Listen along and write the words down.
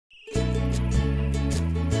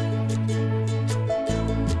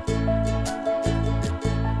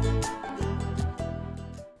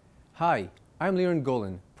Hi, I'm Liren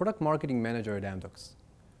Golan, Product Marketing Manager at Amdocs.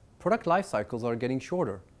 Product life cycles are getting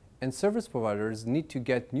shorter, and service providers need to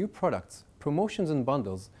get new products, promotions and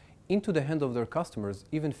bundles into the hands of their customers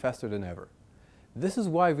even faster than ever. This is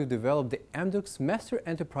why we've developed the Amdocs Master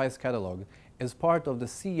Enterprise Catalog as part of the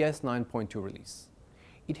CES 9.2 release.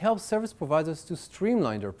 It helps service providers to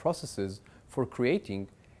streamline their processes for creating,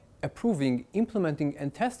 approving, implementing,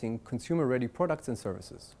 and testing consumer-ready products and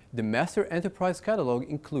services. The Master Enterprise Catalog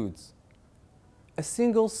includes a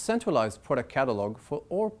single centralized product catalog for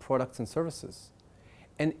all products and services,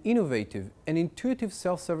 an innovative and intuitive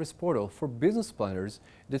self-service portal for business planners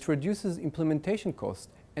that reduces implementation costs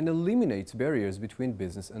and eliminates barriers between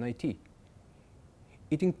business and IT.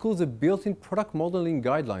 It includes a built-in product modeling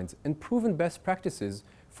guidelines and proven best practices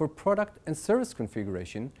for product and service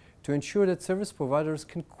configuration to ensure that service providers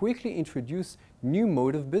can quickly introduce new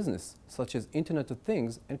mode of business, such as Internet of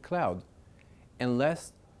Things and cloud. And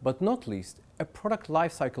last but not least, a product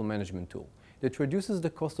lifecycle management tool that reduces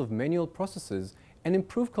the cost of manual processes and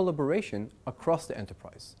improves collaboration across the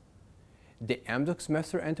enterprise. The Amdocs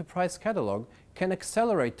Master Enterprise Catalog can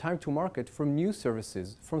accelerate time to market for new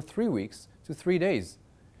services from 3 weeks to 3 days.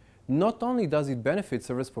 Not only does it benefit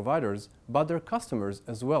service providers, but their customers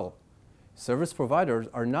as well. Service providers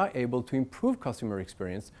are now able to improve customer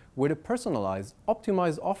experience with a personalized,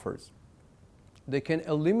 optimized offers. They can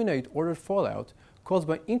eliminate order fallout caused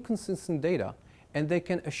by inconsistent data, and they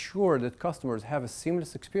can assure that customers have a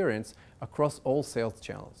seamless experience across all sales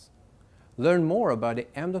channels. Learn more about the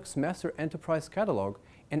Amdocs Master Enterprise Catalog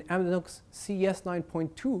and Amdocs CES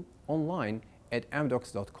 9.2 online at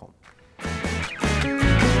amdocs.com.